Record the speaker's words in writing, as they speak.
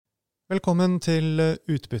Velkommen til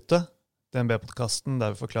Utbytte, DNB-podcasten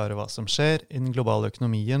der vi forklarer hva som skjer i den globale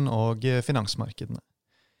økonomien og finansmarkedene.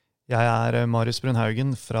 Jeg er Marius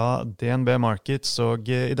Brunhaugen fra DNB Markets,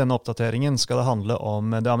 og i denne oppdateringen skal det handle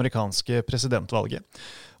om det amerikanske presidentvalget.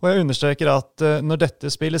 Og jeg understreker at når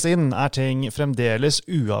dette spilles inn, er ting fremdeles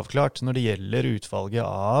uavklart når det gjelder utvalget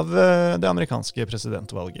av det amerikanske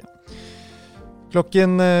presidentvalget.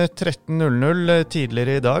 Klokken 13.00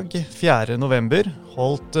 tidligere i dag, 4. november,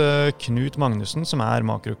 holdt Knut Magnussen, som er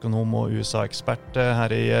makroøkonom og USA-ekspert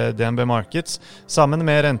her i DNB Markets, sammen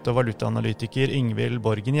med rente- og valutaanalytiker Ingvild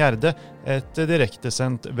Borgen Gjerde, et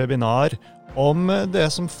direktesendt webinar om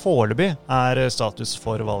det som foreløpig er status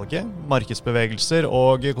for valget, markedsbevegelser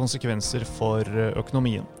og konsekvenser for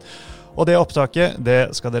økonomien. Og det opptaket,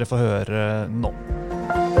 det skal dere få høre nå.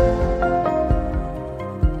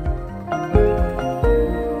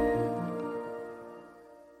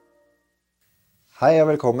 Hei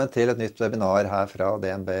og velkommen til et nytt webinar her fra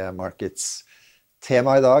DNB Markets.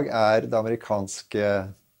 Temaet i dag er det amerikanske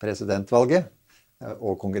presidentvalget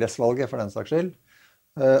og kongressvalget for den saks skyld.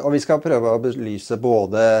 Og vi skal prøve å belyse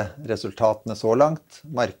både resultatene så langt,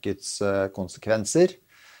 markedskonsekvenser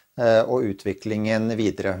og utviklingen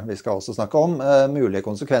videre. Vi skal også snakke om mulige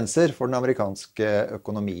konsekvenser for den amerikanske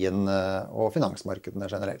økonomien og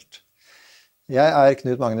finansmarkedene generelt. Jeg er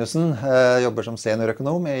Knut Magnussen, jobber som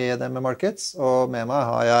seniorøkonom i DNB Markets, og med meg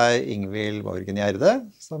har jeg Ingvild Borgen Gjerde,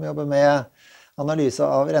 som jobber med analyse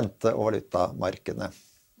av rente- og valutamarkedene.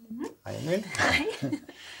 Hei, Ingvild. Hei.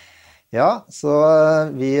 Ja, så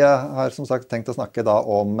vi har som sagt tenkt å snakke da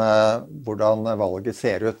om hvordan valget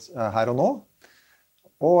ser ut her og nå.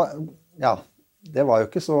 Og ja, det var jo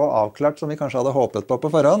ikke så avklart som vi kanskje hadde håpet på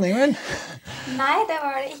forhånd, Ingvild. Nei, det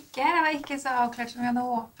var det ikke. Det var ikke så avklart som vi hadde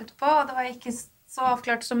håpet på, og det var ikke så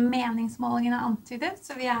avklart som meningsmålingene antydet.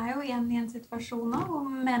 Så vi er jo igjen i en situasjon nå hvor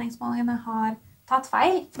meningsmålingene har tatt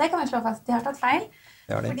feil. Det kan vi slå fast, de har tatt feil.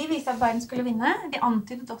 For de viste at Biden skulle vinne. De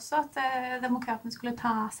antydet også at demokratene skulle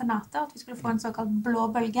ta senatet, og at vi skulle få en såkalt blå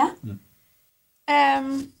bølge.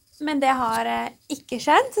 Men det har ikke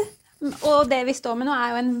skjedd. Og det vi står med nå er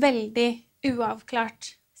jo en veldig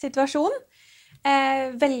uavklart situasjon.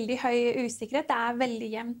 Veldig høy usikkerhet. Det er veldig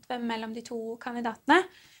jevnt mellom de to kandidatene.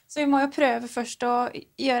 Så vi må jo prøve først å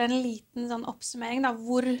gjøre en liten sånn oppsummering da.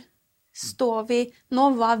 Hvor står vi nå?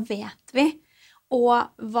 Hva vet vi? Og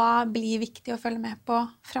hva blir viktig å følge med på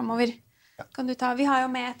fremover? Kan du ta? Vi har jo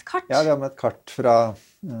med et kart. Ja, vi har med et kart fra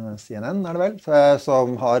CNN, er det vel,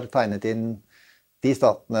 som har tegnet inn de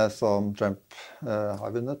statene som Trump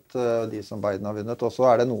har vunnet, og de som Biden har vunnet. Og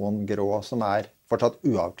så er det noen grå som er fortsatt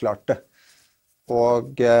uavklarte.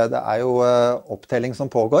 Og det er jo opptelling som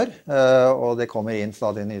pågår, og det kommer inn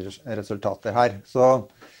stadig nye resultater her. Så,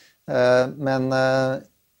 men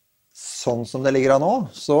sånn som det ligger an nå,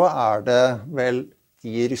 så er det vel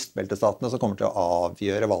de rystbeltestatene som kommer til å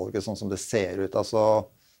avgjøre valget sånn som det ser ut. Altså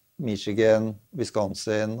Michigan,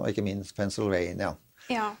 Wisconsin og ikke minst Pennsylvania.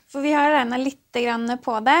 Ja, for vi har regnet litt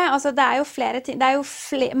på det. Altså, det er jo flere ting. Det er jo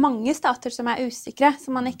mange stater som er usikre,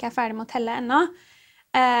 som man ikke er ferdig med å telle ennå.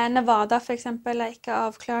 Nevada for eksempel er ikke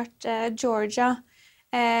avklart. Georgia.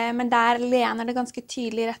 Men der lener det ganske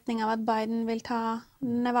tydelig i retning av at Biden vil ta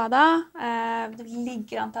Nevada. Det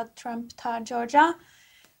ligger an til at Trump tar Georgia.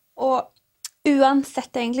 Og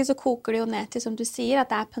uansett egentlig så koker det jo ned til, som du sier,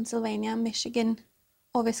 at det er Pennsylvania, Michigan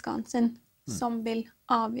og Wisconsin som vil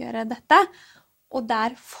avgjøre dette. Og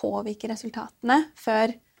der får vi ikke resultatene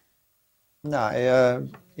før... Nei,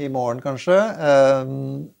 i morgen kanskje.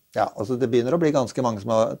 Ja, altså det begynner å bli ganske mange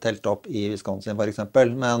som har telt opp i Wisconsin for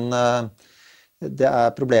eksempel. Men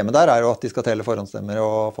problemet der er jo at de skal telle forhåndsstemmer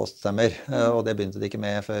og poststemmer. Og det begynte de ikke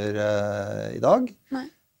med før i dag. Nei.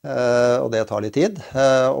 Og det tar litt tid.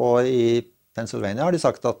 Og i Pennsylvania har de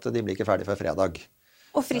sagt at de blir ikke ferdig før fredag.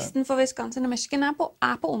 Og fristen for Wisconsin og Michigan er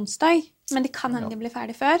på onsdag. Men de kan hende de blir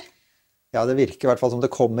ferdig før. Ja, det virker i hvert fall som det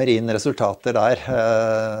kommer inn resultater der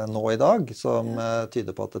nå i dag, som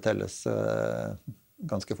tyder på at det telles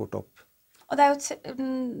ganske fort opp. Og det er jo et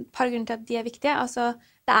par grunner til at de er viktige. Altså,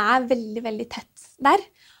 det er veldig, veldig tett der.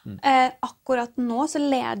 Akkurat nå så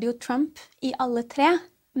leder jo Trump i alle tre,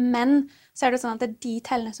 men så er det sånn at de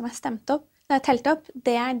tellene som er telt opp,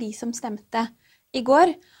 det er de som stemte i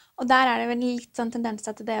går. Og der er det vel litt sånn tendens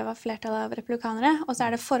til at det var flertallet av republikanere, og så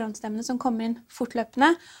er det forhåndsstemmene som kommer inn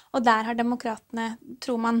fortløpende, og der har demokratene,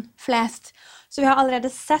 tror man, flest. Så vi har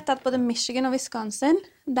allerede sett at både Michigan og Wisconsin,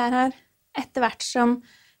 der har etter hvert som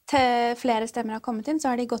flere stemmer har kommet inn,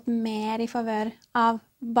 så har de gått mer i favør av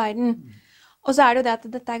Biden. Og så er det jo det at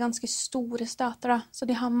dette er ganske store stater da, så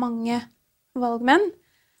de har mange valgmenn,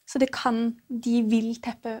 så de vil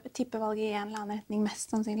tippe valget i en eller annen retning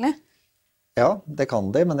mest sannsynlig. Ja, det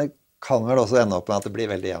kan de, men det kan vel også ende opp med at det blir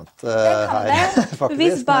veldig jevnt Det kan her, det. faktisk.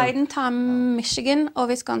 Hvis Biden tar Michigan og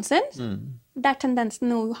Wisconsin, der tendensen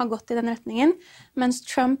nå har gått i den retningen, mens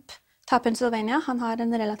Trump tar Pennsylvania, han har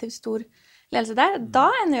en relativt stor ledelse der,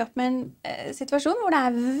 da ender vi opp med en situasjon hvor det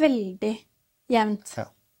er veldig jevnt. Ja.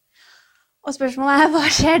 Og spørsmålet er, hva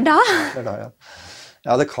skjer da? Det er da, ja.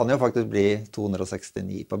 Ja, det kan jo faktisk bli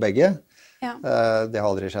 269 på begge. Ja. Det har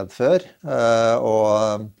aldri skjedd før.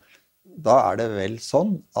 Og da er det vel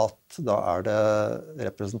sånn at da er det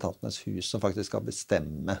representantenes hus som faktisk skal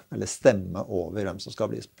bestemme, eller stemme over hvem som skal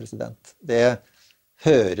bli president. Det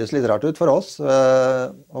høres litt rart ut for oss,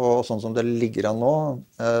 og sånn som det ligger an nå,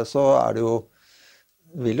 så er det jo,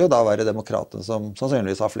 vil jo da være demokratene som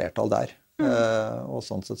sannsynligvis har flertall der. Og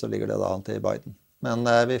sånn sett så ligger det da an til Biden. Men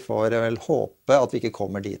vi får vel håpe at vi ikke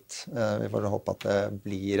kommer dit. Vi får håpe at det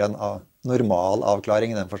blir en normal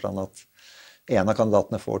avklaring i den forstand at en av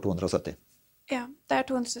kandidatene får 270. Ja, det er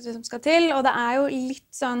 270 som skal til, og det er jo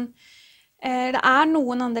litt sånn, det er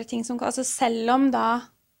noen andre ting som, altså selv om da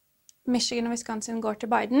Michigan og Wisconsin går til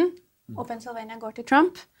Biden, og Pennsylvania går til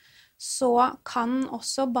Trump, så kan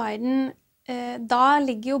også Biden, da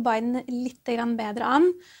ligger jo Biden litt grann bedre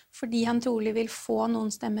an, fordi han trolig vil få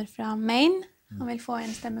noen stemmer fra Maine, han vil få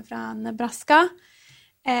en stemme fra Nebraska,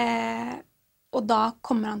 og da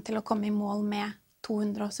kommer han til å komme i mål med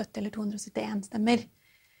 270 eller 271 stemmer.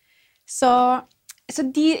 Så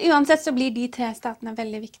uansett så blir de 3 statene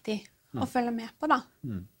veldig viktig å følge med på, da.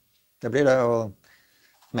 Det blir det, og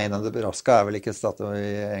Maine og Nebraska er vel ikke stater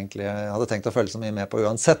vi egentlig hadde tenkt å følge så mye med på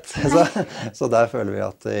uansett. Så der føler vi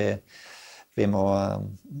at vi må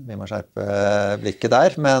skjerpe blikket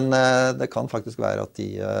der. Men det kan faktisk være at de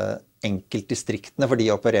enkeltdistriktene, for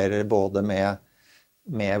de opererer både med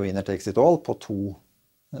winner takes it all på 2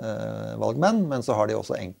 valgmenn, men så har de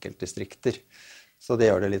også enkeltdistrikter. Så det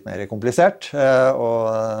gjør det litt mer komplisert,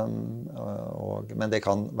 men det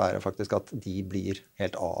kan være faktisk at de blir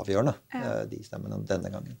helt avgjørende, de stemmene denne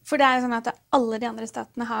gangen. For det er sånn at alle de andre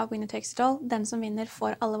statene har winner takes it all, den som vinner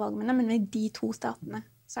får alle valgmennene, men med de 2 statene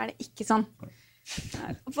så er det ikke sånn.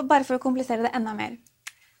 Bare for å komplisere det enda mer.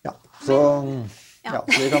 Ja, så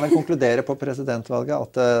vi kan vel konkludere på presidentvalget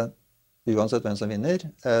at uansett hvem som vinner,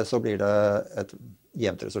 så blir det et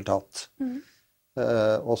jevnt resultat.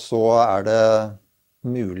 Og så er det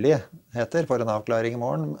muligheter for en avklaring i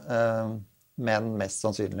morgen, men mest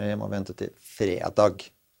sannsynlig må vi vente til fredag.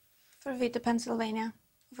 For å vite Pennsylvania,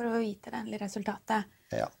 for å vite det endelige resultatet.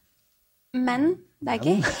 Ja. Men det er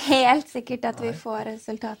ikke helt sikkert at vi får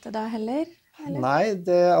resultatet da heller? Eller? Nei,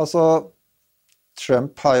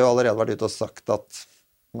 Trump har jo allerede vært ute og sagt at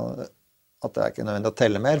det er ikke nødvendig å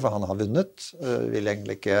telle mer, for han har vunnet. Vil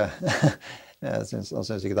egentlig ikke, han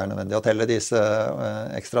synes ikke det er nødvendig å telle disse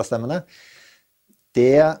ekstra stemmene.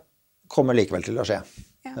 Det kommer likevel til å skje.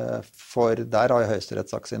 Ja. For der har jo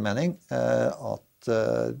Høyesterett sagt sin mening, at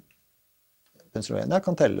Pennsylvania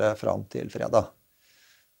kan telle fram til fredag.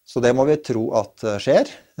 Så det må vi tro at skjer.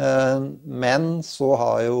 Men så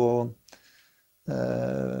har jo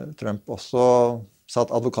Trump også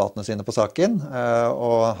satt advokatene sine på saken,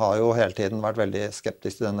 og har jo hele tiden vært veldig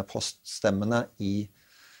skeptisk til denne poststemmene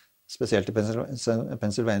spesielt i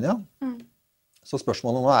Pennsylvania. Så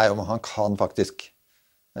spørsmålet nå er jo om han kan faktisk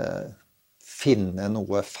finne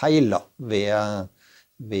noe feil ved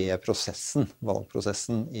valgprosessen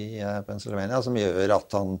i Pennsylvania, som gjør at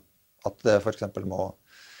det for eksempel må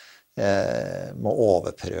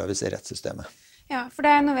overprøves i rettssystemet. Ja, for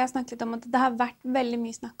det er noe vi har snakket litt om, at det har vært veldig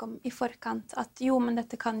mye snakk om i forkant, at jo, men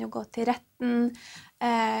dette kan jo gå til retten,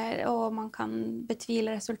 og man kan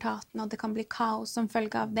betvile resultatene, og det kan bli kaos som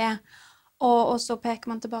følge av det. Og så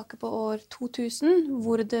peker man tilbake på år 2000,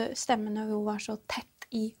 hvor stemmene jo var så tett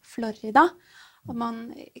i Florida, og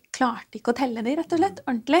man klarte ikke å telle de rett og slett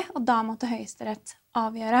ordentlig, og da måtte Høyesterett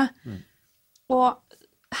avgjøre. Og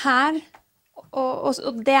her, og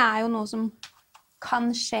det er jo noe som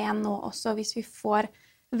kan skje nå også hvis vi får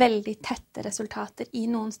veldig tette resultater i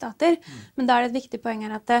noen stater. Men da er det et viktig poeng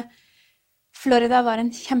her at Florida var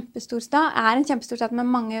en kjempestor stat med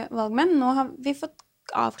mange valgmenn. Nå har vi fått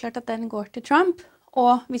avklart at den går til Trump,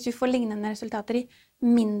 og hvis vi får lignende resultater i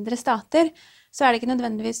mindre stater, så er det ikke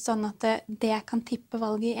nødvendigvis sånn at det kan tippe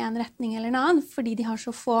valget i en retning eller en annen, fordi de har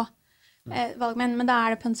så få valgmenn. Men da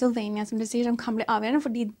er det Pennsylvania som du sier, som kan bli avgjørende,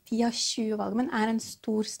 fordi de har 20 valgmenn, er en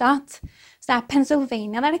stor stat. Så det er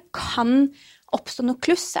Pennsylvania der det kan oppstå noe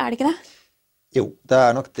kluss, er det ikke det? Jo, det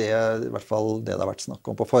er nok det, i hvert fall det har vært snakk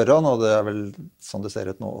om på forhånd, og det er vel sånn det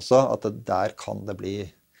ser ut nå også, at der kan det bli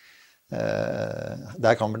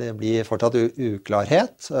fortsatt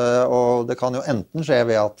uklarhet, og det kan jo enten skje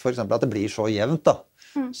ved at for eksempel at det blir så jevnt da,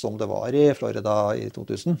 som det var i Florida i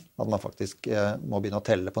 2000, at man faktisk må begynne å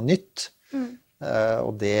telle på nytt.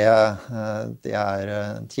 Og det er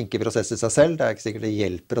en kinkig prosess i seg selv. Det er ikke sikkert det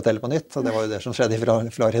hjelper å telle på nytt, og det var jo det som skjedde i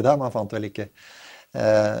Florida. Man fant vel ikke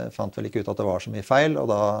ut at det var så mye feil, og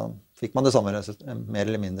da fikk man mer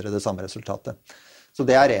eller mindre det samme resultatet. Så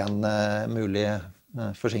det er en mulig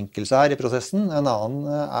forsinkelse her i prosessen. En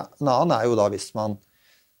annen er jo da hvis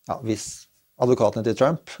advokatene til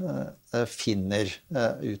Trump finner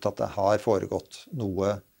ut at det har foregått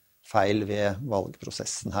noe feil ved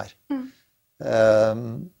valgprosessen her. Det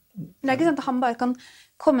er ikke sånn at han bare kan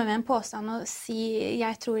komme med en påstand og si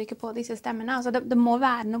 «jeg tror ikke på disse stemmene». Altså det må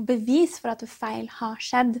være noe bevis for at feil har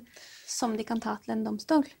skjedd som de kan ta til en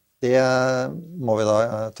domstol. Det må vi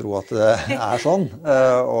da tro at det er sånn,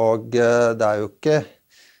 og det er jo ikke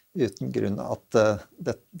uten grunn at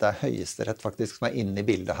det er Høyesterett faktisk som er inne i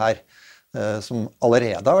bildet her, som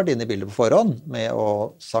allerede har vært inne i bildet på forhånd med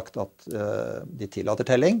å sagt at de tillater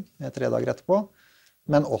telling 3 dager etterpå,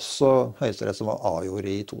 men også Høyesterett som var avgjort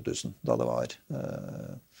i 2000, da det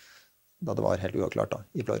var helt uavklart da,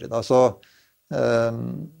 i Florida. Så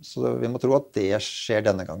vi må tro at det skjer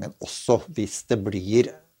denne gangen også, hvis det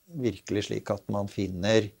blir virkelig slik at man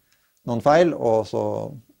finner noen feil, og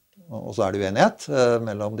så er det uenighet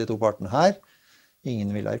mellom de to partene her.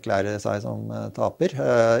 Ingen vil erklære seg som taper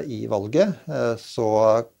i valget, så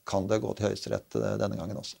kan det gå til Høyesterett denne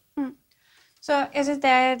gangen også. Så jeg synes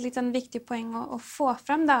det er et litt sånn viktig poeng å få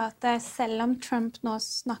frem, da, at selv om Trump nå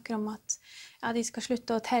snakker om at de skal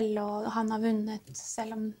slutte å telle, og han har vunnet,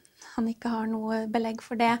 selv om han ikke har noe belegg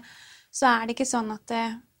for det, så er det ikke sånn at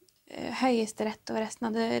Høyesterett og resten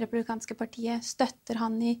av det republikanske partiet støtter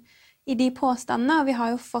han i de påstandene, og vi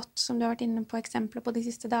har jo fått, som du har vært inne på eksempler på de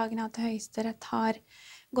siste dagene, at Høyesterett har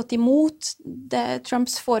gått imot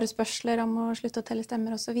Trumps forespørsler om å slutte å telle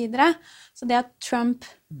stemmer og så videre. Så det at Trump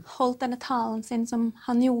holdt denne talen sin som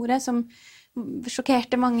han gjorde, som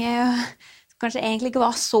sjokkerte mange, kanskje egentlig ikke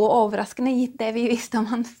var så overraskende gitt det vi visste om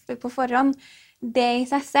han på forhånd, det i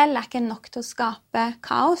seg selv er ikke nok til å skape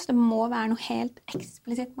kaos. Det må være noe helt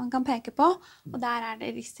eksplisitt man kan peke på, og der er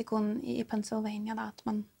det risikoen i Pennsylvania da, at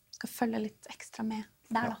man skal følge litt ekstra med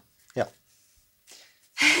der da. Ja.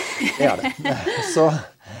 Det er det. Så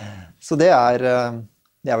det er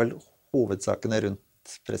vel hovedsakene rundt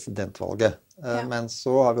presidentvalget. Men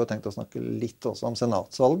så har vi jo tenkt å snakke litt også om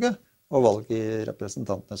senatsvalget og valget i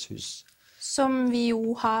Representantenes hus. Som vi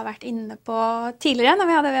jo har vært inne på tidligere når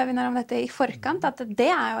vi hadde webinar om dette i forkant, at det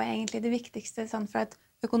er jo egentlig det viktigste sånn fra et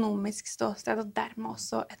økonomisk ståsted, og dermed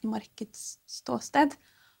også et markedsståsted.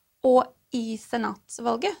 Og i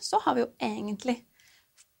senatsvalget så har vi jo egentlig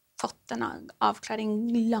fått en avklaring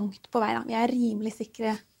langt på vei. Da. Vi er rimelig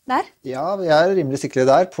sikre der. Ja, vi er rimelig sikre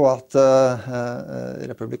der på at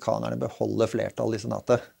republikanerne beholder flertall i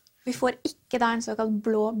senatet. Vi får ikke da en såkalt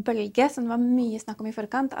blå bølge, som det var mye snakk om i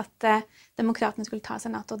forkant, at demokratene skulle ta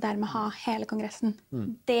senatet og dermed ha hele kongressen.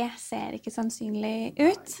 Det ser ikke sannsynlig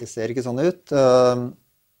ut. Nei, det ser ikke sånn ut.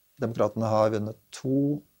 Demokratene har vunnet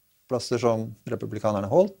 2 plasser som republikanerne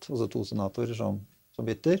holdt, altså 2 senatorer som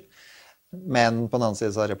bytter. Men på den annen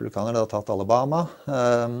side så har republikanerne tatt Alabama,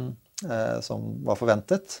 som var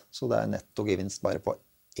forventet, så det er netto gevinst bare på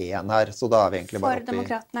 1 her. Så da er vi egentlig bare for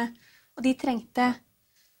demokratene. Og de trengte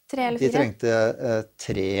 3 eller 4? De trengte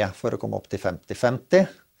 3 for å komme opp til 50-50.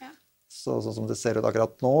 Ja. Så som det ser ut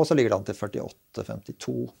akkurat nå, så ligger det an til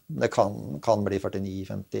 48-52. Det kan bli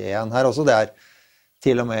 49-51 her også. Det er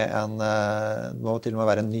til og med det må til og med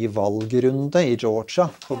være en ny valgrunde i Georgia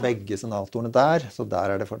for begge senatorene der. Så der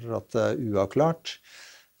er det fortsatt uavklart.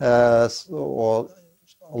 Og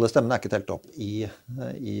alle stemmene er ikke telt opp i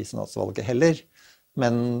senatsvalget heller.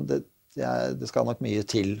 Men det skal nok mye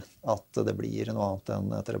til at det blir noe annet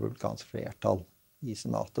enn et republikansk flertall i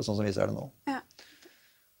senatet, sånn som vi ser det nå. Ja.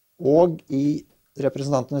 Og i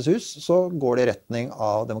Representantenes hus så går det i retning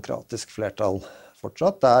av demokratisk flertall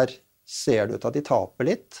fortsatt. Der ser det ut at de taper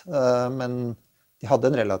litt, men de hadde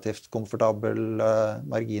en relativt komfortabel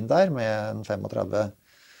margin der med en 35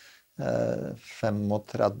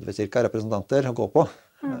 cirka representanter å gå på.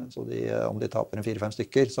 Så om de taper en 4-5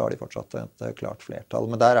 stykker, så har de fortsatt et klart flertall.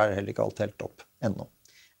 Men der er det heller ikke alt helt opp ennå.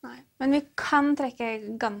 Nei, men vi kan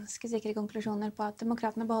trekke ganske sikre konklusjoner på at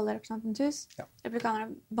demokratene beholder Representantenes hus,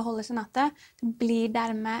 republikanerne beholder senatet. Det blir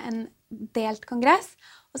dermed en delt kongress,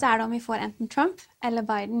 og så er det om vi får enten Trump eller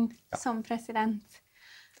Biden som president.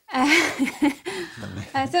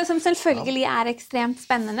 Som selvfølgelig er ekstremt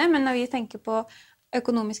spennende, men når vi tenker på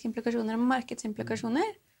økonomiske implikasjoner og markedsimplikasjoner,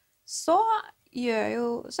 så er det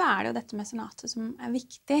jo dette med senatet som er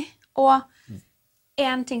viktig. Og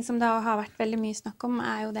En ting som det har vært veldig mye snakk om,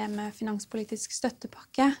 jo det med finanspolitisk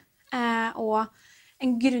støttepakke. Og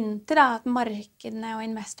en grunn til da, at markedene og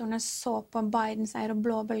investorene så på Biden-seier og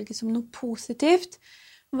blå bølge som noe positivt,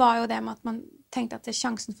 var jo det med at man tenkte at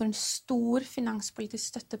sjansen for en stor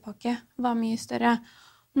finanspolitisk støttepakke var mye større.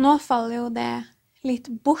 Nå faller jo det litt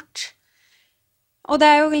bort. Og det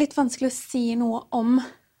jo litt vanskelig å si noe om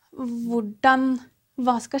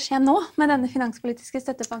hva skal skje nå med denne finanspolitiske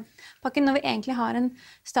støttepakken, når vi egentlig har en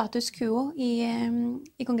status quo i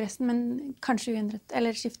Kongressen, men kanskje uendret,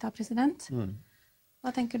 eller skiftet av president.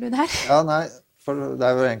 Hva tenker du der? Ja, nei, for det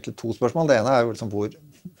jo egentlig to spørsmål. Det ene jo liksom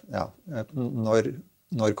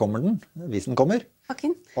når kommer den, hvis den kommer.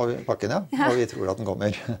 Pakken, ja. Og vi tror at den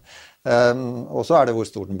kommer. Og så det hvor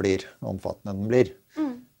stor den blir, hvor omfattende den blir.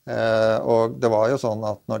 Og det var jo sånn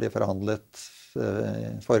at når de forhandlet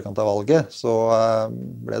forkant av valget, så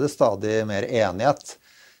ble det stadig mer enighet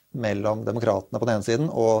mellom demokratene på den ene siden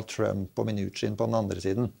og Trump og Mnuchin på den andre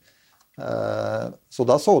siden. Så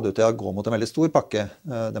da så det ut til å gå mot en veldig stor pakke.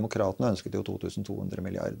 Demokratene ønsket jo 2200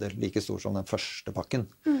 milliarder, like stor som den første pakken.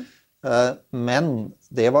 Men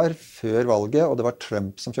det var før valget, og det var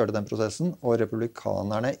Trump som kjørte den prosessen, og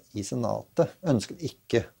republikanerne i senatet ønsket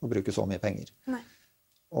ikke å bruke så mye penger. Nei.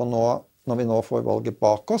 Og nå, når vi nå får valget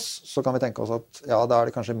bak oss, så kan vi tenke oss at ja, da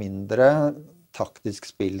det kanskje mindre taktisk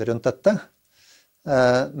spill rundt dette,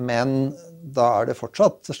 men da det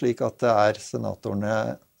fortsatt slik at det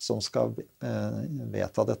senatorene som skal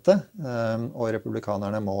vedta dette, og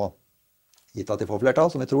republikanerne må, gitt at de får flertall,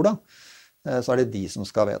 som vi tror da, så det de som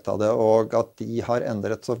skal vedta det, og at de har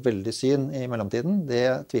endret så veldig syn i mellomtiden,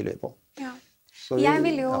 det tviler vi på. Ja. Jeg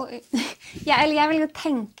vil jo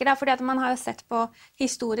tenke da, fordi at man har jo sett på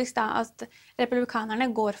historisk da, at republikanerne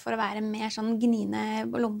går for å være mer sånn gnine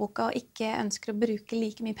på lommeboka og ikke ønsker å bruke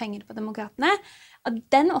like mye penger på demokratene. At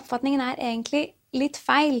den oppfatningen egentlig litt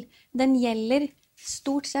feil. Den gjelder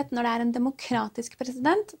stort sett når det en demokratisk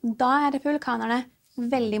president. Da republikanerne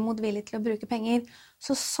veldig motvillige til å bruke penger.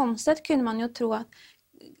 Så sånn sett kunne man jo tro at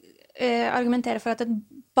argumentere for at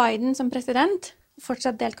Biden som president,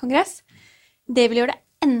 fortsatt delt kongress, det vil gjøre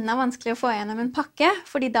det enda vanskelig å få gjennom en pakke,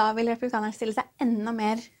 fordi da vil republikanerne stille seg enda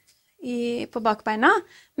mer på bakbeina,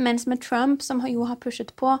 mens med Trump, som jo har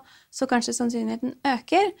pushet på, så kanskje sannsynligheten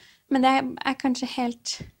øker, men det kanskje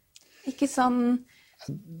helt ikke sånn.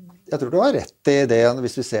 Jeg tror du har rett i det,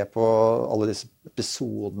 hvis vi ser på alle disse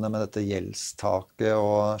episodene med dette gjeldstaket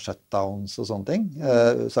og shutdowns og sånne ting.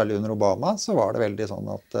 Særlig under Obama så var det veldig sånn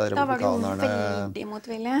at republikanerne... Da var det jo veldig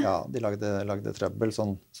motvillige. Ja, de lagde trøbbel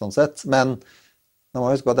sånn sett. Men nå må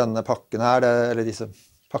vi huske at denne pakken her, eller disse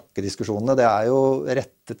pakkediskusjonene, det jo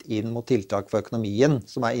rettet inn mot tiltak for økonomien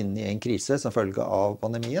som inne i en krise som følge av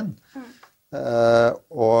pandemien.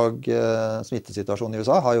 Og smittesituasjonen i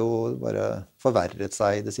USA har jo bare forverret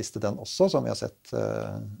seg i det siste, den også, som vi har sett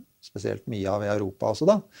spesielt mye av i Europa også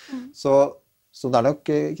da. Så det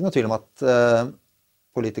nok ikke noe tvil om at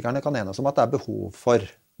politikerne kan enes om at det behov for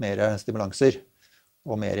mer stimulanser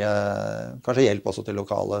og mer kanskje hjelp også til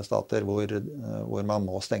lokale stater hvor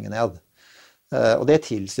man må stenge ned. Og det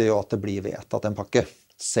tilsier jo at det blir vedtatt en pakke,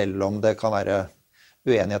 selv om det kan være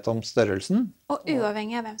uenighet om størrelsen. Og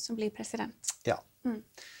uavhengig av hvem som blir president. Ja.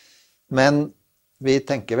 Men vi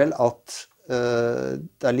tenker vel at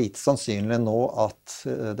det lite sannsynlig nå at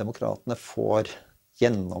demokratene får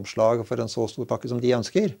gjennomslag for en så stor pakke som de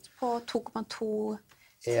ønsker. På 2,2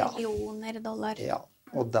 millioner dollar. Ja,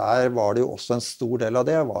 og der var det jo også en stor del av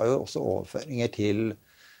det, var jo også overføringer til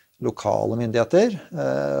lokale myndigheter,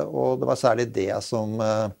 og det var særlig det som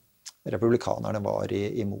republikanerne var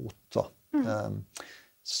imot da.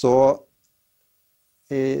 Så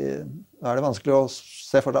det vanskelig å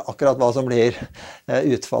se for deg akkurat hva som blir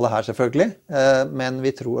utfallet her selvfølgelig, men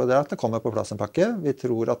vi tror at det kommer på plass en pakke. Vi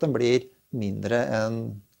tror at den blir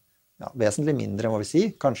vesentlig mindre må vi si,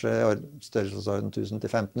 kanskje størrelsesorden 1000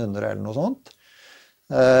 til 1500 eller noe sånt.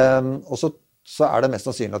 Og så det mest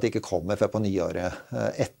sannsynlig at det ikke kommer før på nyåret,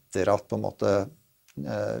 etter at på en måte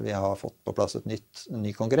vi har fått på plass en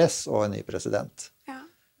ny kongress og en ny president. Ja.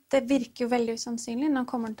 Det virker jo veldig usannsynlig. Nå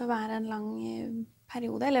kommer det til å være en lang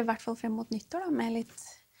periode, eller i hvert fall frem mot nyttår, da, med litt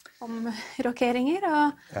omrokeringer.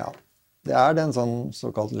 Ja, det en sånn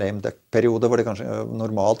såkalt lame duck-periode, hvor det kanskje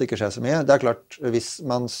normalt ikke skjer så mye. Det klart, hvis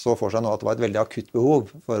man så for seg nå at det var et veldig akutt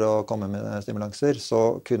behov for å komme med stimulanser,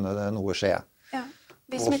 så kunne det noe skje. Ja,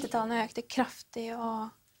 hvis smittetallene økte kraftig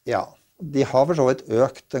og... Ja, de har for så vidt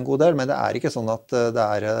økt en god del, men det ikke sånn at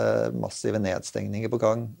det massive nedstengninger på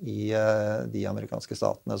gang i de amerikanske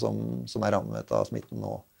statene som rammet av smitten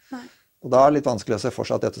nå. Nei. Og da det litt vanskelig å se for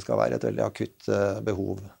seg at dette skal være et veldig akutt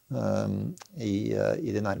behov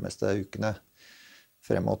i de nærmeste ukene.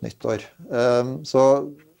 frem mot nyttår. Så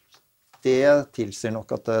det tilsier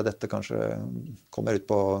nok at dette kanskje kommer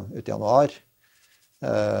ut i januar,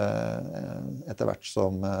 etter hvert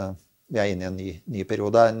som vi inne i en ny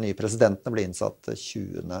periode. Den nye presidenten blir innsatt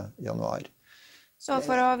 20. januar. Så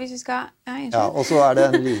hvis vi skal... Ja, og så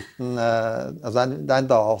det en liten... altså det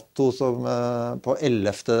en dato som, på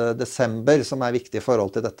 11. desember som viktig I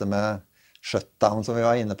forhold til dette med shutdown som vi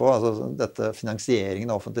var inne på, altså dette finansieringen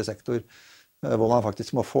av offentlig sektor, hvor man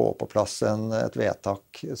faktisk må få på plass et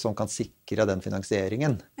vedtak som kan sikre den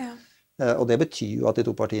finansieringen. Ja. Og det betyr jo at de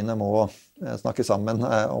to partiene må snakke sammen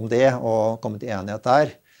om det og komme til enighet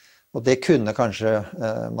der. Og det kunne kanskje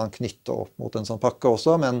man knytte opp mot en sånn pakke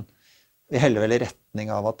også, men vi heller vel I retning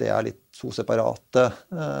av at det litt to separate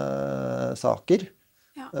saker.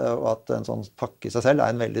 Ja. Og at en sånn pakke I seg selv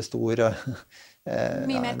en veldig stor...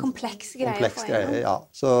 mye mer kompleks greie. Ja,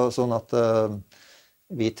 sånn at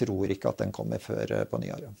vi tror ikke at den kommer før på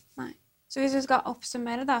nyåret. Nei. Så hvis vi skal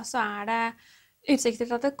oppsummere da, så det utsikter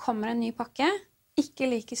til at det kommer en ny pakke, ikke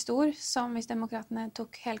like stor som hvis demokratene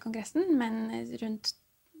tok hele kongressen, men rundt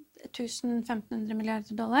 1.500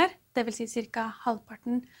 milliarder dollar, det vil si cirka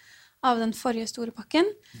halvparten av den forrige store pakken.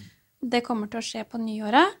 Det kommer til å skje på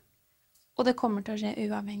nyåret, og det kommer til å skje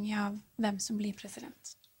uavhengig av hvem som blir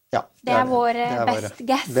president. Ja, det vår best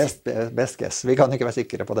guess. Best guess. Vi kan ikke være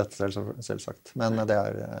sikre på dette selvsagt, men det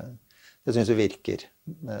synes vi virker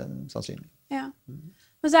sannsynlig. Ja.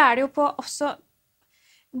 Men så det jo på også,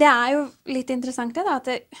 det jo litt interessant det da,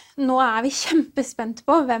 at nå vi kjempespent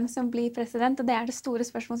på hvem som blir president, og det det store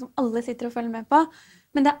spørsmålet som alle sitter og følger med på,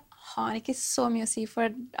 men det har ikke så mye å si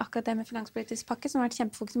for akkurat det med finanspolitisk pakke, som har vært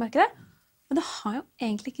kjempefokus I markedet, og det har jo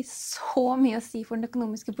egentlig ikke så mye å si for den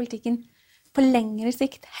økonomiske politikken på lengre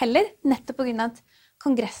sikt heller, nettopp på grunn av at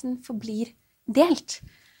kongressen forblir delt.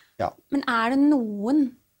 Ja. Men det noen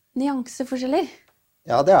nyanseforskjeller?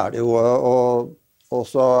 Ja, det det jo, og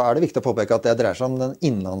så det viktig å påpeke at det dreier seg om den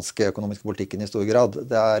innenlandske økonomiske politikken I stor grad.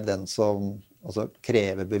 Det den som altså,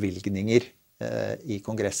 krever bevilgninger I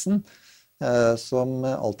kongressen, som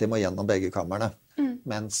alltid må gjennom begge kammerne.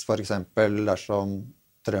 Mens for eksempel dersom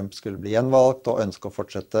Trump skulle bli gjenvalgt og ønske å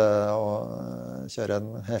fortsette å kjøre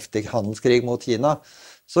en heftig handelskrig mot Kina,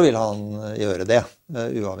 så vil han gjøre det,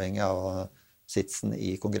 uavhengig av sitsen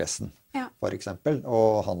I kongressen, for eksempel.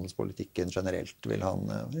 Og handelspolitikken generelt vil han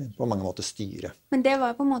på mange måter styre. Men det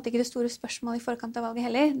var på en måte ikke det store spørsmålet I forkant av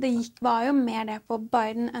valget heller. Det var jo mer det på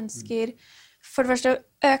Biden ønsker for det første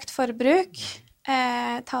økt forbruk,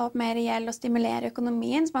 ta opp mer gjeld og stimulere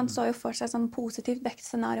økonomien, så man så jo for seg sånn positivt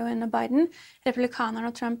vekstscenario under Biden. Republikanerne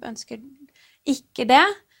og Trump ønsker ikke det,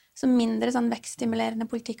 så mindre sånn vekststimulerende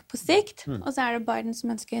politikk på sikt. Og så det Biden som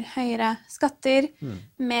ønsker høyere skatter,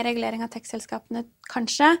 mer regulering av tech-selskapene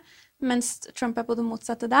kanskje, mens Trump på det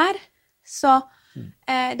motsatte der. Så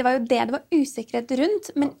det var jo det var usikkerhet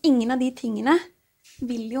rundt, men ingen av de tingene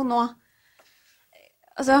vil jo nå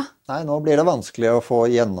altså... Nei, nå blir det vanskelig å få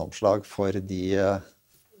gjennomslag for de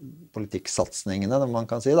politikksatsningene, man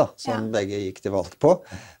kan si da, som begge gikk til valg på,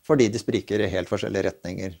 fordi de spriker I helt forskjellige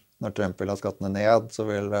retninger. Når Trump vil ha skattene ned, så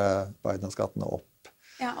vil Biden ha skattene opp.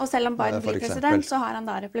 Ja, og selv om Biden blir president, så har han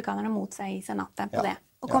da republikanerne mot seg I senatet på det,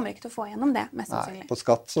 og kommer ikke til å få gjennom det, mest sannsynlig. Nei, på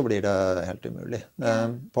skatt så blir det helt umulig.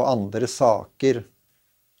 På andre saker,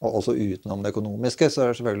 og også utenom det økonomiske, så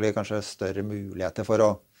det selvfølgelig kanskje større muligheter for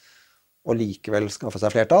å likevel skaffe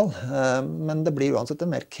seg flertall, men det blir uansett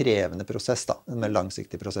en mer krevende prosess da, en mer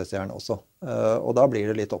langsiktig prosess gjerne også. Og da blir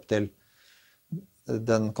det litt opp til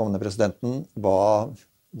den kommende presidenten, hva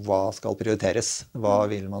skal prioriteres? Hva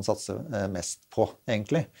vil man satse mest på,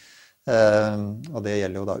 egentlig? Og det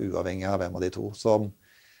gjelder jo da uavhengig av hvem av de to som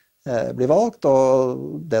blir valgt,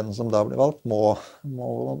 og den som da blir valgt må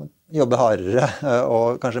jobbe hardere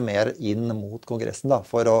og kanskje mer inn mot kongressen da,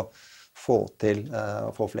 for å få til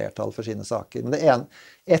å få flertall for sine saker. Men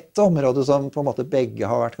et område som på en måte begge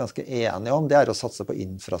har vært ganske enige om, det å satse på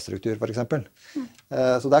infrastruktur, for eksempel.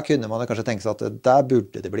 Så der kunne man kanskje tenke seg at der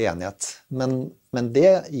burde det bli enighet. Men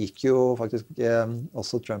det gikk jo faktisk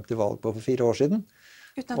også Trump til valg på for 4 år siden.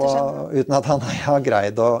 Uten at han har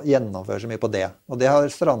greid å gjennomføre så mye på det. Og det har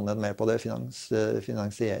strandet mer på det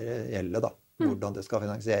finansielle, da. Hvordan det skal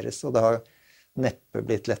finansieres. Og det har neppe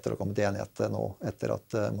blitt lettere å komme til enighet nå, etter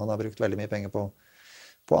at man har brukt veldig mye penger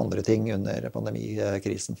på andre ting under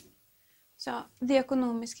pandemikrisen. Så de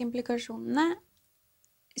økonomiske implikasjonene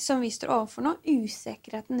som vi står overfor nå,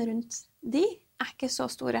 usikkerheten rundt de ikke så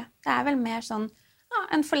store. Det vel mer sånn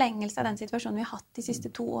en forlengelse av den situasjonen vi har hatt de siste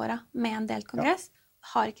 2 årene med en delt kongress.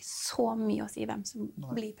 Har ikke så mye å si hvem som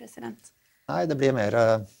blir president. Nei, det blir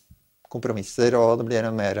mer kompromisser, og det blir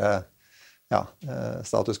en mer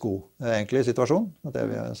status quo, egentlig, situasjon. Det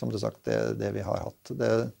vi, som du sagt, det vi har hatt.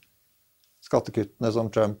 Skattekuttene som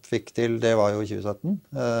Trump fikk til, det var jo i 2017.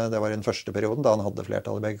 Det var i den første perioden, da han hadde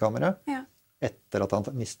flertall i begge kamere. Ja. Etter at han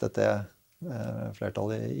mistet det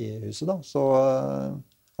flertallet i huset, da, så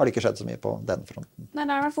har det ikke skjedd så mye på den fronten. Nei,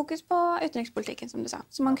 det har vært fokus på utenrikspolitikken, som du sa,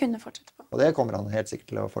 som man kunne fortsette på. Og det kommer han helt sikkert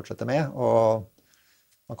til å fortsette med, og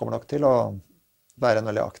han kommer nok til å være en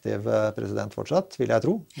veldig aktiv president fortsatt, vil jeg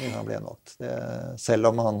tro, når han blir gjenvalgt. Selv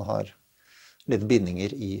om han har litt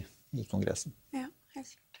bindinger i Kongressen. Ja,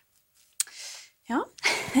 helt klart. Ja.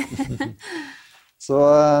 Så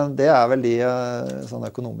det vel de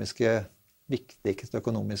sånne viktigste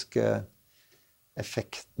økonomiske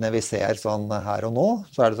effektene vi ser sånn her og nå.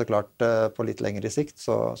 Så det så klart på litt lengre sikt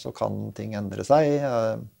så kan ting endre seg.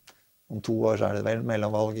 Om 2 år så det vel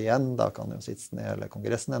mellomvalg igjen, da kan jo sittende eller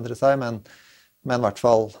Kongressen endre seg, men i hvert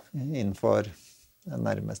fall innenfor den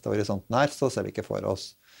nærmeste horisonten her, så ser vi ikke for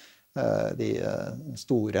oss de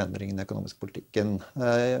store endringene i økonomisk politikken,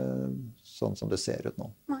 sånn som det ser ut nå.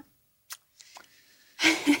 Nei.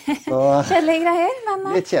 Så, kjedelige greier, men...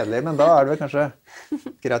 Litt kjedelig, men da det vel kanskje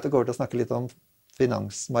greit å gå over til å snakke litt om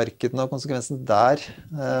finansmarkedene og konsekvensen der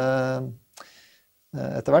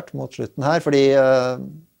etter hvert mot slutten her, fordi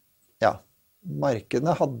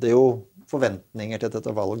markedene hadde jo forventninger til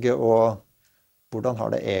dette valget, og hvordan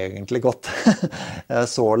har det egentlig gått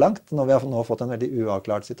så langt? Når vi har nå fått en veldig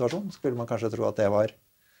uavklart situasjon, skulle man kanskje tro at det var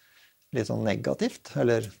litt sånn negativt,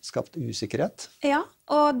 eller skapt usikkerhet? Ja,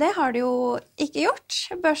 og det har det jo ikke gjort.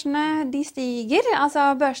 Børsene, de stiger.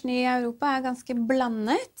 Altså, børsene i Europa ganske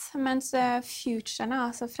blandet, mens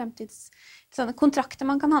futurene, altså sånne kontrakter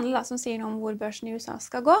man kan handle, da, som sier noe om hvor børsen i USA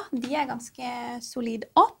skal gå, de ganske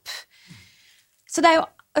solid opp. Så det jo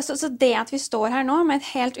så det at vi står her nå med et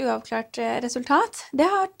helt uavklart resultat, det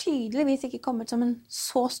har tydeligvis ikke kommet som en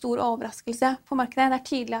så stor overraskelse på markedet. Det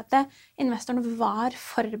tydelig at investorene var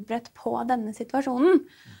forberedt på denne situasjonen.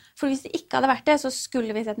 For hvis det ikke hadde vært det, så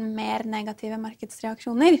skulle vi sett mer negative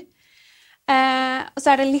markedsreaksjoner. Og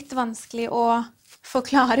så det litt vanskelig å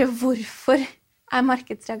forklare hvorfor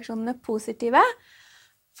markedsreaksjonene positive.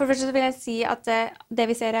 For først vil jeg si at det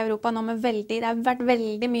vi ser i Europa nå det har vært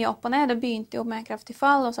veldig mye opp og ned. Det begynte jo med kraftig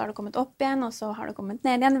fall, og så har det kommet opp igjen, og så har det kommet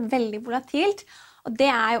ned igjen. Veldig volatilt. Og det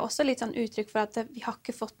jo også litt sånn uttrykk for at vi har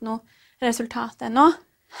ikke fått noe resultat ennå.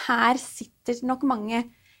 Her sitter nok mange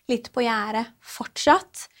litt på gjerdet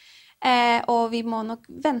fortsatt. Og vi må nok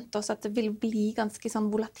vente oss at det vil bli ganske sånn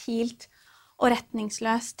volatilt og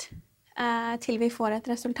retningsløst til vi får et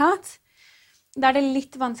resultat. Da det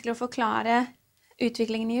litt vanskelig å forklare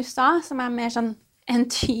utviklingen i USA, som mer sånn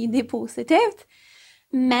entydig positivt.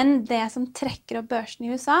 Men det som trekker opp børsen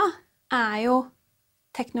i USA, jo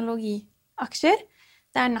teknologiaksjer.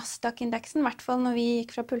 Det Nasdaq-indeksen, i hvert fall når vi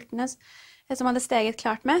gikk fra pultene, som hadde steget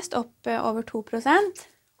klart mest, opp over 2%.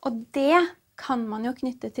 Og det kan man jo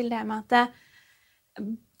knytte til det med at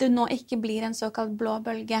det nå ikke blir en såkalt blå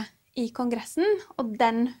bølge i Kongressen, og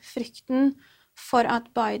den frykten for at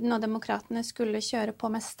Biden og demokratene skulle kjøre på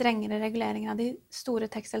med strengere reguleringer av de store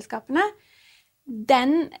tekstselskapene,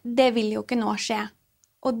 det vil jo ikke nå skje.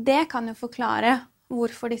 Og det kan jo forklare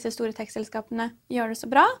hvorfor disse store tekstselskapene gjør det så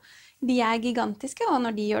bra. De gigantiske, og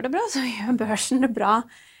når de gjør det bra, så gjør børsen det bra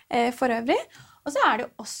for øvrig. Og så det jo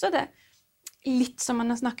også det, litt som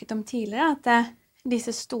man har snakket om tidligere, at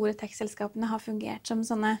disse store tekstselskapene har fungert som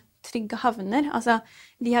sånne trygge havner. Altså,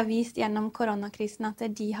 de har vist gjennom koronakrisen at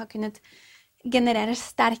de har kunnet genererer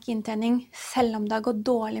sterk inntjening selv om det har gått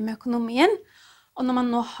dårlig med økonomien. Og når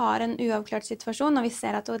man nå har en uavklart situasjon, og vi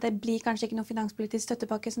ser at det blir kanskje ikke noen finanspolitisk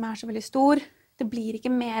støttepakke som så veldig stor, det blir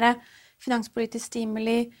ikke mer finanspolitisk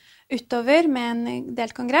stimuli utover med en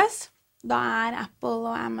delt kongress, da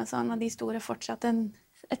Apple og Amazon og de store fortsatt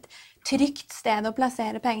et trygt sted å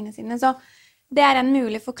plassere pengene sine. Så det en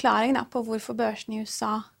mulig forklaring da, på hvorfor børsen i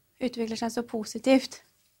USA utvikler seg så positivt.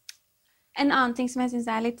 En annen ting som jeg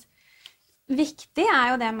synes litt viktig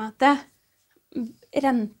jo det med at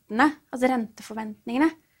rentene, altså renteforventningene,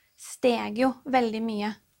 steg jo veldig mye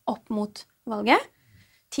opp mot valget.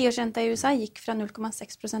 10-årsrenta i USA gikk fra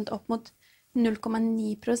 0,6% opp mot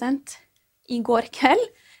 0,9% i går kveld.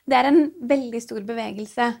 Det en veldig stor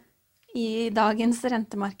bevegelse i dagens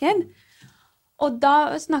rentemarked. Og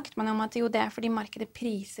da snakket man om at jo, det fordi markedet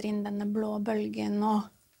priser inn denne blå bølgen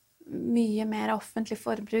og mye mer offentlig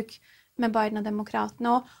forbruk med Biden og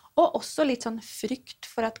demokratene, og også litt sånn frykt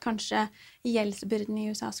for at kanskje gjeldsbyrden i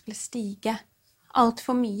USA skulle stige alt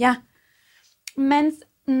for mye. Mens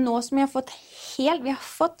nå som vi har fått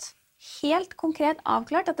helt konkret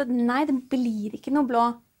avklart at nei, det blir ikke noe blå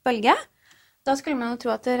bølge, da skulle man jo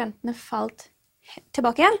tro at rentene falt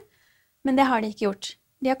tilbake igjen. Men det har de ikke gjort.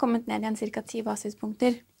 De har kommet ned igjen ca. 10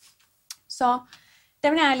 basispunkter. Så det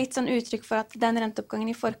ble litt sånn uttrykk for at den renteoppgangen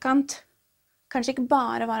i forkant kanskje ikke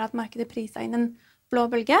bare var at markedet priset inn en blå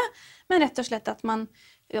bølge, men rett og slett at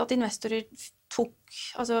investorer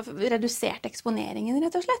reduserte eksponeringen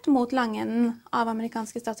rett og slett mot langenden av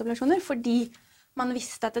amerikanske statsobligasjoner, fordi man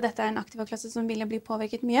visste at dette en aktivaklasse som ville bli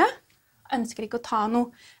påvirket mye, ønsker ikke å ta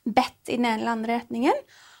noe bett i den ene eller andre retningen,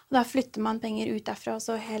 og da flytter man penger ut derfra og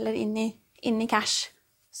så heller inn i cash.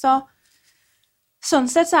 Sånn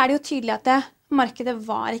sett så det jo tydelig at markedet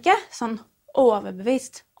var ikke sånn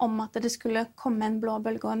overbevist om at det skulle komme en blå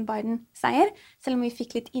bølge og en Biden-seier, selv om vi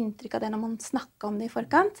fikk litt inntrykk av det når man snakket om det i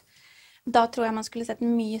forkant. Da tror jeg man skulle sett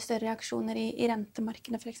mye større reaksjoner i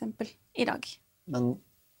rentemarkedene for eksempel i dag.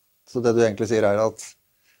 Så det du egentlig sier at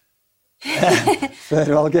før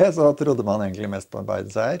valget så trodde man egentlig mest på en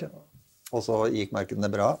Biden-seier, og så gikk markedene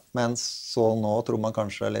bra, men så nå tror man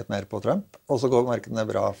kanskje litt mer på Trump, og så går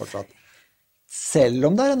markedene bra fortsatt. Selv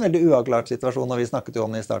om det en veldig uavklart situasjon, og vi snakket jo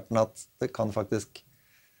om det i starten, at det kan faktisk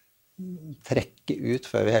trekke ut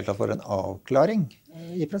før vi helt tatt får en avklaring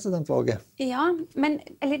i presidentvalget. Ja, men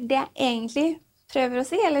det jeg egentlig prøver å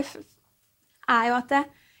si, jo at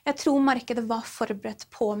jeg tror markedet var forberedt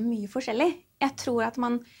på mye forskjellig. Jeg tror at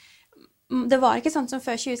det var ikke sånn som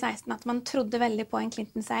før 2016 at man trodde veldig på en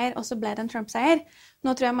Clinton-seier, og så ble det en Trump-seier.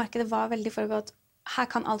 Nå tror jeg markedet var veldig forberedt. Her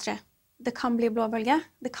kan alt skje. Det kan bli blå bølge,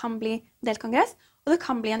 det kan bli delkongress, og det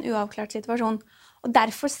kan bli en uavklart situasjon. Og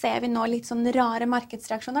derfor ser vi nå litt sånn rare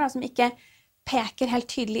markedsreaksjoner som ikke peker helt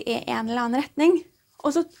tydelig i en eller annen retning.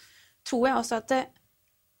 Og så tror jeg også at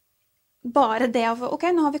bare det av,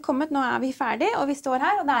 ok, nå har vi kommet, nå vi ferdig, og vi står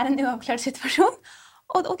her, og det en uavklart situasjon.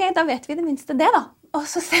 Og ok, da vet vi det minste det da. Og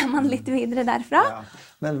så ser man litt videre derfra. Ja.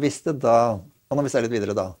 Men hvis det da, og når vi ser litt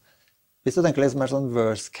videre da, hvis du tenker liksom sånn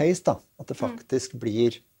worst case da, at det faktisk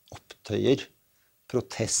blir opptøyer,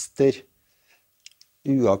 protester,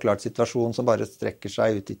 uavklart situasjon som bare strekker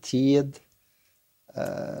seg ut i tid.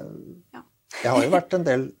 Det har jo vært en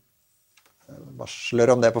del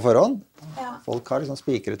varsler om det på forhånd. Ja. Folk har liksom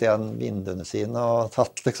spikret igjen vinduene sine og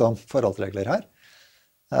tatt liksom forholdsregler her.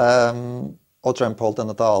 Og Trump holdt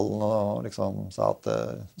denne talen og liksom sa at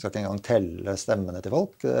vi skal ikke engang telle stemmene til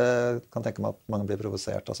folk. Kan tenke meg at mange blir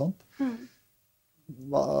provosert og sånt.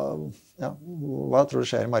 Hva tror du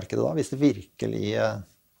skjer i markedet da, hvis det virkelig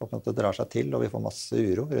på en måte drar seg til, og vi får masse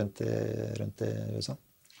uro rundt i USA?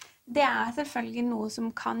 Det selvfølgelig noe som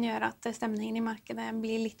kan gjøre at stemningen i markedet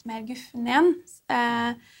blir litt mer guffen igjen.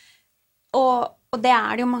 Og det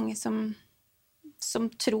det jo mange som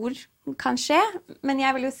tror kan skje. Men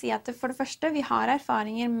jeg vil jo si at for det første, vi har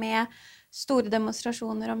erfaringer med store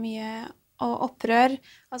demonstrasjoner og mye og opprør,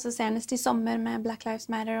 altså senest i sommer med Black Lives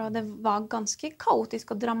Matter, og det var ganske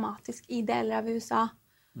kaotisk og dramatisk i deler av USA.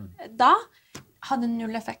 Da hadde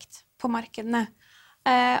null effekt på markedene.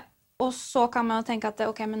 Og så kan man jo tenke at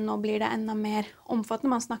ok, men nå blir det enda mer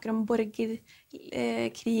omfattende. Man snakker om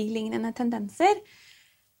borgerkriglignende tendenser.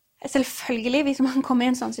 Selvfølgelig, hvis man kommer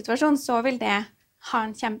i en sånn situasjon, så vil det ha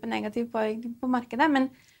en kjempenegativ påvirkning på markedet, men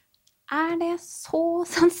det så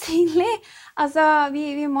sannsynlig? Altså,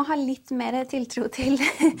 vi må ha litt mer tiltro til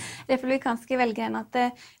republikanske velgere enn at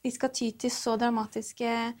vi skal ty til så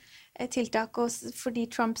dramatiske tiltak, og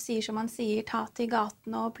fordi Trump sier som han sier, ta til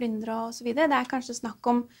gatene og plyndre og så videre. Det kanskje snakk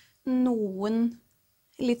om noen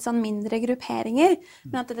litt sånn mindre grupperinger,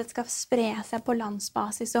 men at det skal spre seg på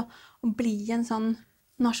landsbasis og bli en sånn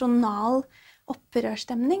nasjonal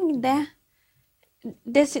opprørsstemning,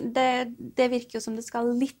 det virker jo som det skal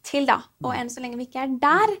litt til da. Og enn så lenge vi ikke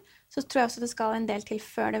der, så tror jeg også det skal en del til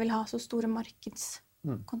før det vil ha så store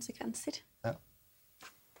markedskonsekvenser.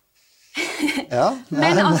 Ja.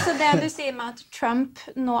 Men altså det du sier med at Trump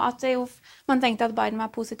nå, at man tenkte at Biden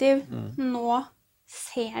var positiv, nå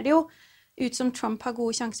ser det jo ut som Trump har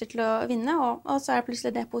gode sjanser til å vinne, og så det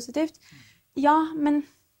plutselig det positivt. Ja, men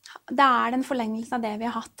det en forlengelse av det vi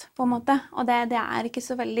har hatt, på en måte. Og det ikke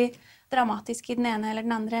så veldig dramatisk i den ene eller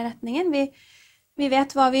den andre retningen. Vi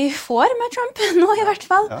vet hva vi får med Trump nå, i hvert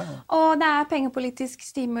fall. Og det pengepolitisk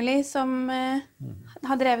stimuli som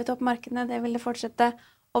har drevet opp markedene. Det vil det fortsette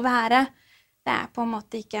å være. Det på en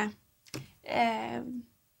måte ikke...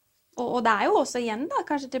 og det jo også igjen da,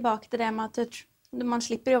 kanskje tilbake til det med at man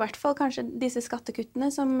slipper jo i hvert fall kanskje disse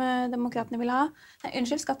skattekuttene som demokratene vil ha.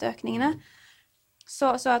 Skatteøkningene. Så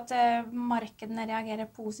at markedene reagerer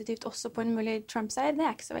positivt også på en mulig Trump-seier, det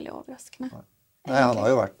ikke så veldig overraskende. Nei, han har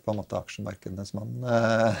jo vært på en måte aksjemarkedenes mann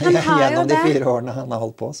gjennom de 4 årene han har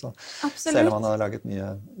holdt på. Så selv om han har laget mye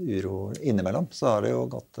uro innimellom, så har det jo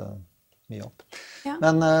gått mye opp. Ja.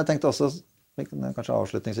 Men jeg tenkte også, Vi kan kanskje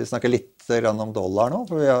avslutningsvis snakke litt om dollar nå,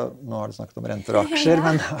 for nå har du snakket om renter og aksjer,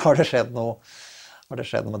 men har det skjedd noe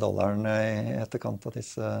med dollaren i etterkant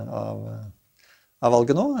av av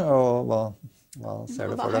valget nå? Og hva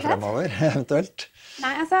ser du for deg fremover, eventuelt?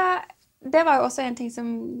 Nei, altså, det var jo også en ting som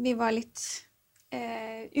vi var litt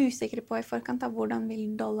usikre på i forkant av hvordan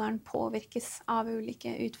vil dollaren påvirkes av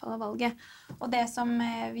ulike utfall av valget. Og det som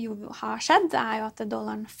jo har skjedd, jo at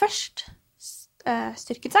dollaren først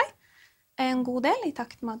styrket seg en god del i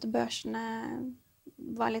takt med at børsene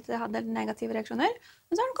hadde negative reaksjoner,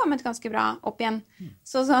 men så har den kommet ganske bra opp igjen.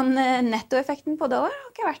 Så sånn nettoeffekten på dollar har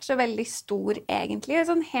ikke vært så veldig stor egentlig,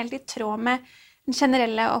 sånn helt i tråd med den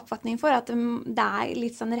generelle oppfatningen for at det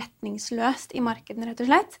litt sånn retningsløst i markedet, rett og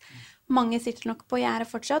slett. Mange sitter nok på gjerdet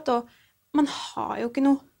fortsatt, og man har jo ikke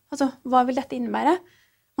noe, altså hva vil dette innebære?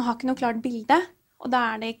 Man har ikke noe klart bilde, og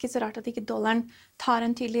da det ikke så rart at ikke dollaren tar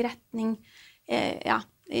en tydelig retning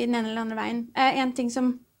i den ene eller andre veien. En ting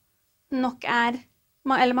som nok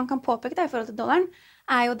eller man kan påpeke det i forhold til dollaren,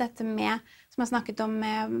 jo dette med, som jeg snakket om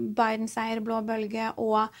med Biden-seier, blå bølge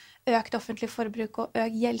og økt offentlig forbruk og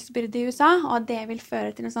økt gjeldsbyrde i USA, og det vil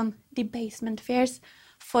føre til en sånn debasement fears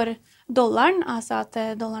for dollaren, altså at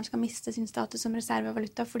dollaren skal miste sin status som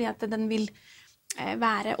reservevaluta fordi at den vil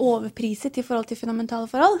være overpriset i forhold til fundamentale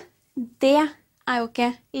forhold. Det jo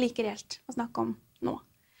ikke like reelt å snakke om nå.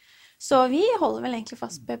 Så vi holder vel egentlig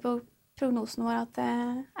fast på prognosen vår at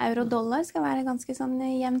euro og dollar skal være ganske sånn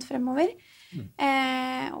jevnt fremover.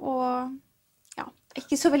 Og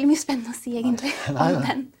ikke så veldig mye spennende å si egentlig om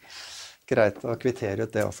den. Greit å kvittere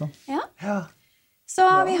ut det også. Ja. Så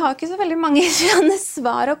vi har ikke så veldig mange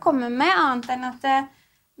svar å komme med, annet enn at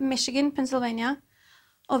Michigan, Pennsylvania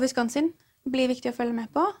og Wisconsin blir viktig å følge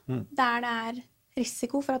med på. Der det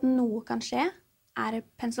risiko for at noe kan skje,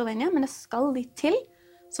 Pennsylvania, men det skal litt til.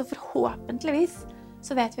 Så forhåpentligvis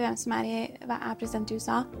så vet vi hvem som president i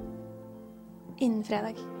USA innen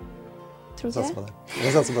fredag. Tror du ikke det?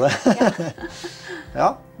 Vi satser på det.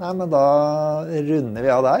 Ja, men da runder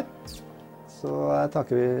vi av der. Så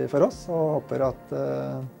takker vi for oss og håper at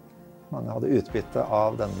mange hadde utbytte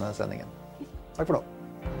av denne sendingen. Takk for nå.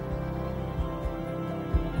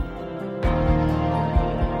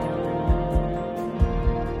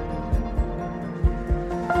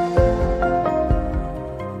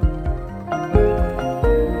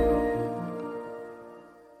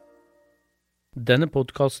 Denne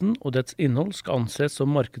podcasten og dets innhold skal anses som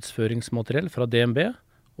markedsføringsmateriell fra DNB,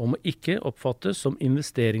 og må ikke oppfattes som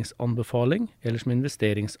investeringsanbefaling eller som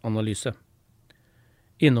investeringsanalyse.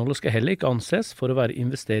 Innholdet skal heller ikke anses for å være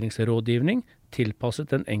investeringsrådgivning tilpasset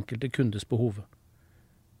den enkelte kundes behov.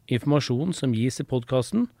 Informasjonen som gis i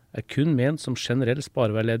podcasten kun ment som generell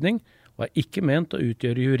spareveiledning og ikke ment å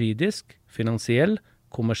utgjøre juridisk, finansiell,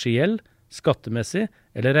 kommersiell, skattemessig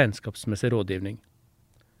eller regnskapsmessig rådgivning.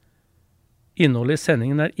 Innholdet i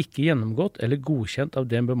sendingen ikke gjennomgått eller godkjent av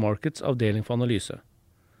DNB Markets avdeling for analyse.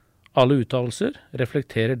 Alle uttalelser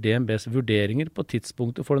reflekterer DNBs vurderinger på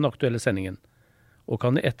tidspunktet for den aktuelle sendingen, og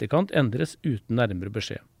kan i etterkant endres uten nærmere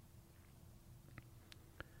beskjed.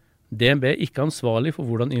 DNB ikke ansvarlig for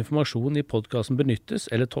hvordan informasjon i podcasten benyttes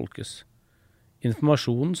eller tolkes.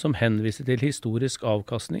 Informasjonen som henviser til historisk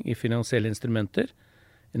avkastning i finansielle instrumenter,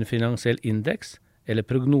 en finansiell indeks eller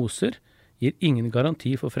prognoser gir ingen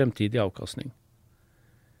garanti for fremtidig avkastning.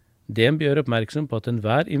 DNB gjør oppmerksom på at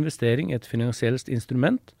enhver investering i et finansielt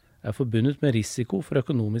instrument forbundet med risiko for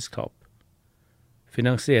økonomisk tap.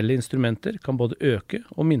 Finansielle instrumenter kan både øke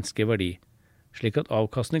og minske verdi, slik at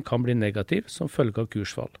avkastning kan bli negativ som følge av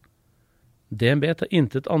kursfall. DNB tar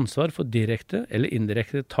intet ansvar for direkte eller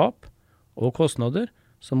indirekte tap og kostnader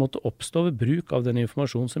som måtte oppstå ved bruk av den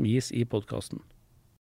informasjon som gis i podcasten.